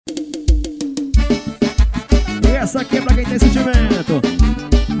Essa aqui é pra quem tem sentimento.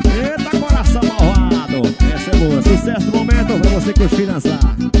 Eita, coração malvado. Essa é boa, sucesso do momento pra você curtir e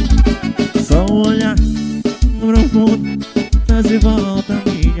dançar. Só um olhar profundo traz de volta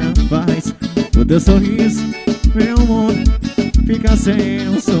minha paz. O teu sorriso, meu mundo fica sem,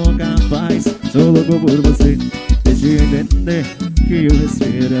 não sou capaz. Sou louco por você, deixa eu entender que o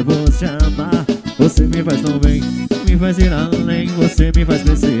respiro é você amar. Você me faz tão bem, me faz ir além. Você me faz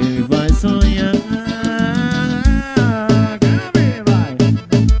crescer, me faz sonhar.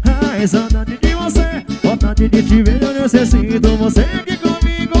 Ai, saudade de você, vontade de te ver, eu necessito você.